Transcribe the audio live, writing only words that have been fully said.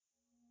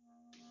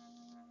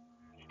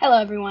Hello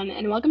everyone,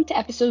 and welcome to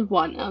episode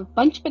 1 of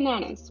Bunch of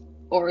Bananas,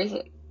 or is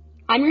it?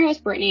 I'm your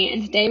host Brittany,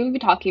 and today we'll be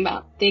talking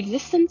about the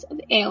existence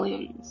of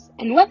aliens,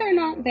 and whether or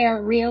not they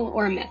are real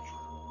or a myth.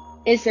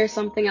 Is there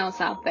something else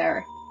out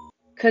there?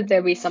 Could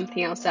there be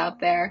something else out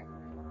there?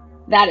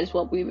 That is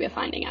what we'll be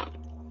finding out.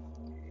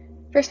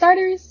 For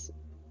starters,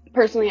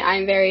 personally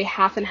I'm very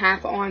half and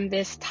half on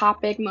this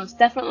topic, most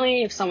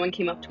definitely. If someone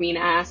came up to me and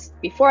asked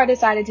before I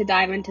decided to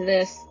dive into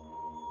this,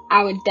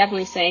 I would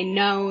definitely say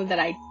no, that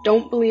I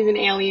don't believe in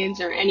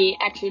aliens or any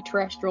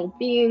extraterrestrial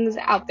beings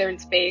out there in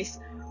space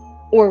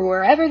or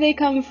wherever they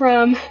come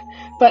from.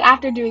 But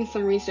after doing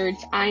some research,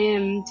 I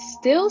am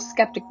still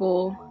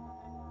skeptical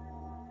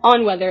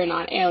on whether or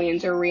not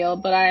aliens are real,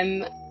 but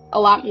I'm a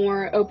lot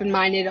more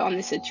open-minded on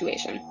the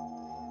situation.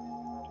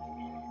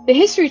 The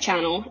History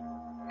Channel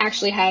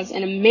actually has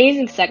an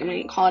amazing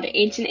segment called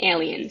Ancient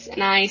Aliens,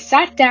 and I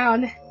sat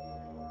down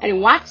and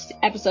watched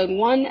episode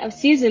 1 of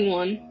season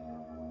 1.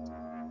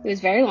 It was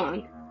very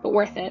long, but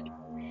worth it.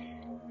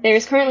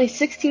 There's currently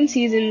 16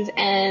 seasons,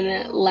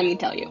 and let me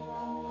tell you,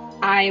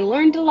 I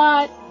learned a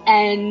lot,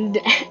 and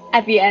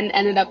at the end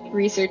ended up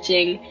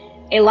researching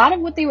a lot of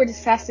what they were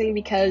discussing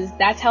because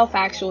that's how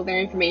factual their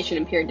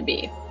information appeared to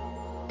be.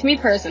 To me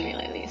personally,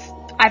 at least,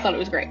 I thought it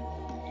was great.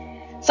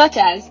 Such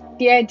as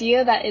the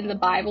idea that in the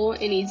Bible,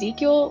 in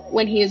Ezekiel,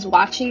 when he is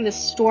watching the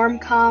storm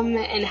come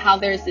and how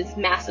there's this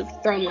massive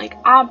throne-like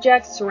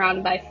object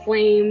surrounded by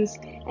flames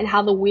and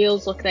how the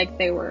wheels look like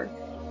they were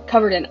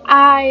covered in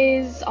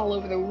eyes all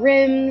over the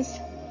rims,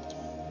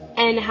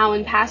 and how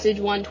in passage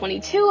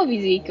 122 of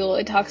Ezekiel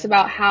it talks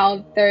about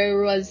how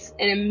there was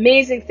an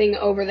amazing thing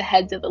over the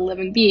heads of the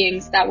living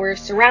beings that were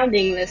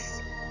surrounding this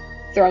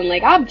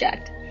throne-like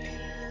object,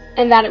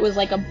 and that it was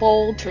like a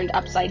bowl turned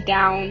upside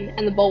down,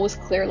 and the bowl was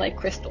clear like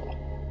crystal.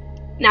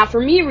 Now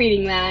for me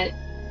reading that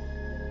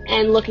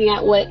and looking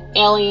at what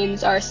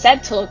aliens are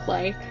said to look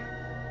like,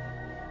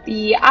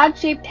 the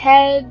odd-shaped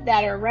head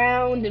that are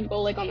round and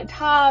bowl-like on the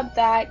top,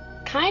 that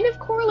kind of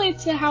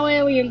correlates to how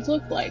aliens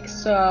look like.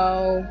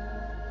 So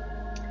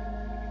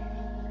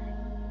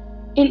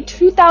in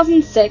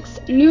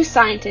 2006, New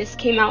Scientist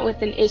came out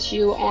with an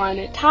issue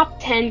on top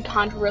 10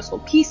 controversial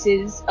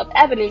pieces of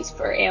evidence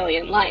for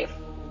alien life.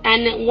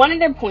 And one of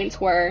their points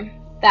were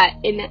that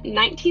in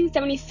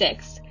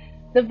 1976,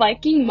 the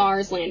Viking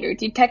Mars lander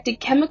detected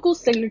chemical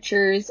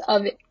signatures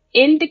of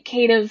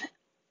indicative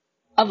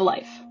of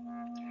life,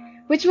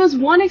 which was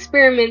one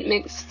experiment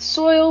mixed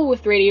soil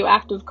with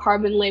radioactive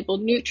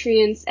carbon-labeled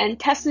nutrients and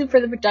tested for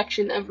the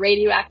production of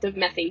radioactive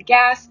methane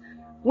gas,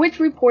 which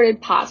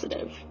reported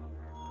positive.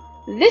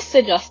 This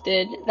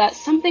suggested that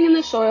something in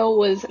the soil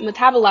was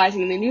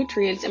metabolizing the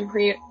nutrients and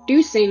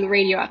producing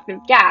radioactive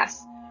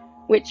gas,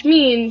 which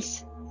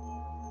means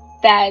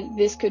that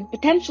this could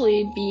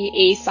potentially be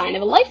a sign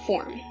of a life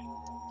form.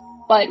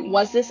 But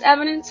was this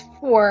evidence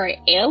for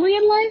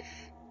alien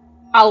life?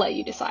 I'll let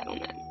you decide on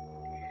that.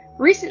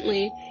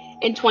 Recently,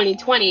 in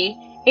 2020,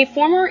 a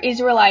former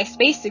Israeli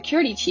space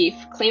security chief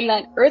claimed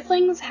that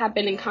Earthlings have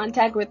been in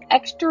contact with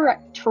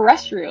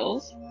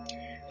extraterrestrials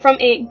from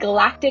a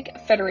galactic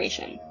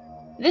federation.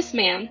 This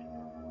man,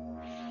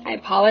 I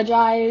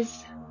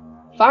apologize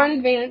far in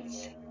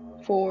advance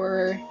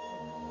for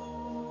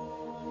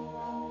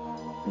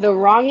the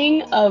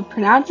wronging of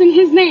pronouncing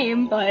his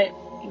name, but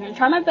I'm going to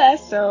try my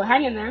best, so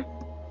hang in there.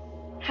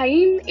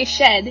 Haim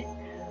Eshed,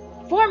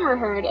 former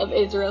head of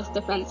Israel's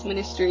Defense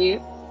Ministry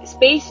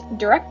Space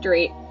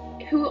Directorate,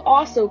 who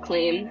also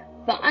claimed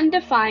the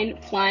undefined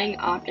flying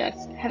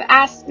objects have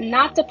asked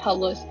not to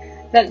publish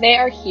that they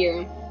are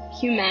here.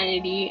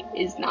 Humanity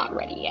is not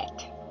ready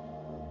yet.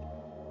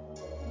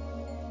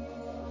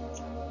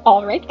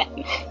 Alright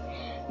then.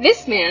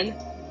 This man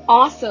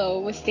also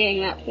was saying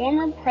that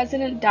former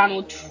President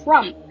Donald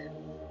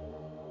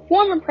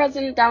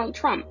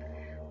Trump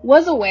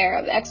was aware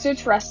of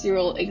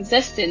extraterrestrial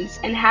existence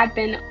and had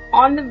been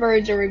on the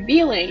verge of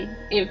revealing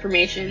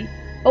information,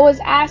 but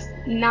was asked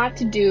not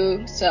to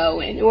do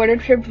so in order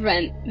to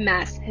prevent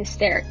mass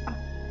hysteria.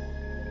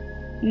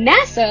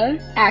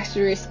 NASA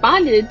actually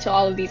responded to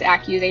all of these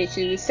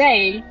accusations,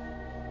 saying,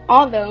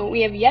 "Although we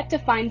have yet to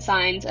find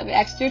signs of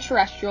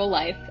extraterrestrial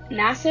life,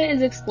 NASA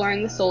is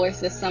exploring the solar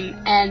system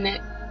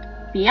and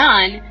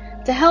beyond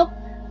to help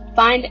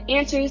find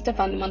answers to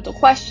fundamental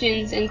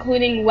questions,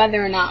 including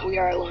whether or not we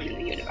are alone in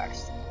the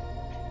universe."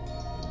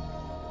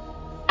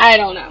 I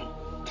don't know.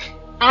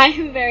 I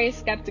am very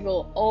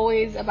skeptical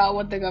always about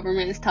what the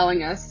government is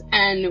telling us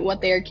and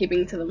what they are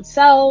keeping to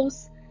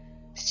themselves.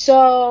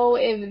 So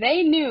if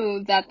they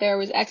knew that there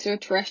was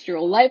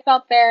extraterrestrial life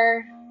out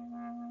there,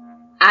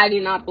 I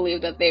do not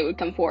believe that they would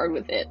come forward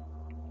with it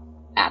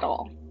at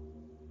all.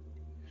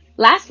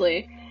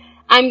 Lastly,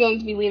 I'm going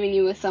to be leaving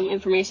you with some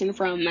information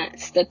from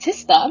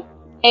Statista,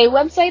 a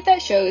website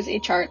that shows a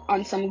chart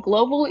on some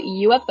global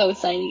UFO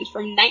sightings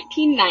from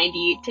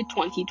 1990 to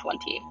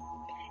 2020.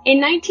 In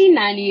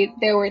 1990,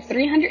 there were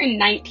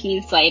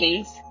 319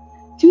 sightings.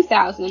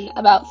 2000,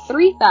 about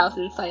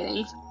 3,000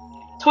 sightings.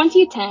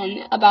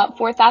 2010, about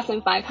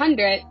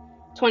 4,500.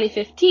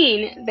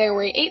 2015, there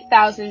were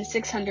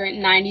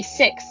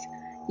 8,696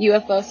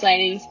 UFO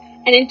sightings,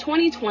 and in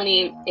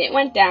 2020, it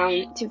went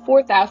down to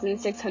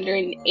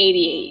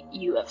 4,688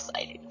 UFO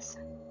sightings.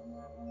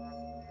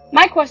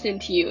 My question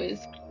to you is,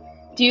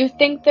 do you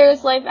think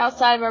there's life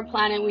outside of our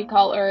planet we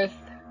call Earth?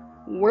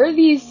 Were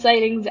these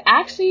sightings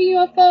actually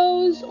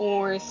UFOs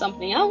or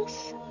something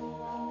else?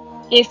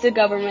 Is the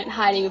government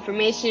hiding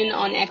information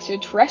on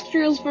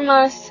extraterrestrials from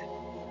us?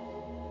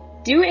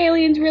 Do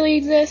aliens really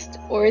exist,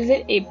 or is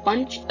it a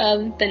bunch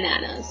of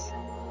bananas?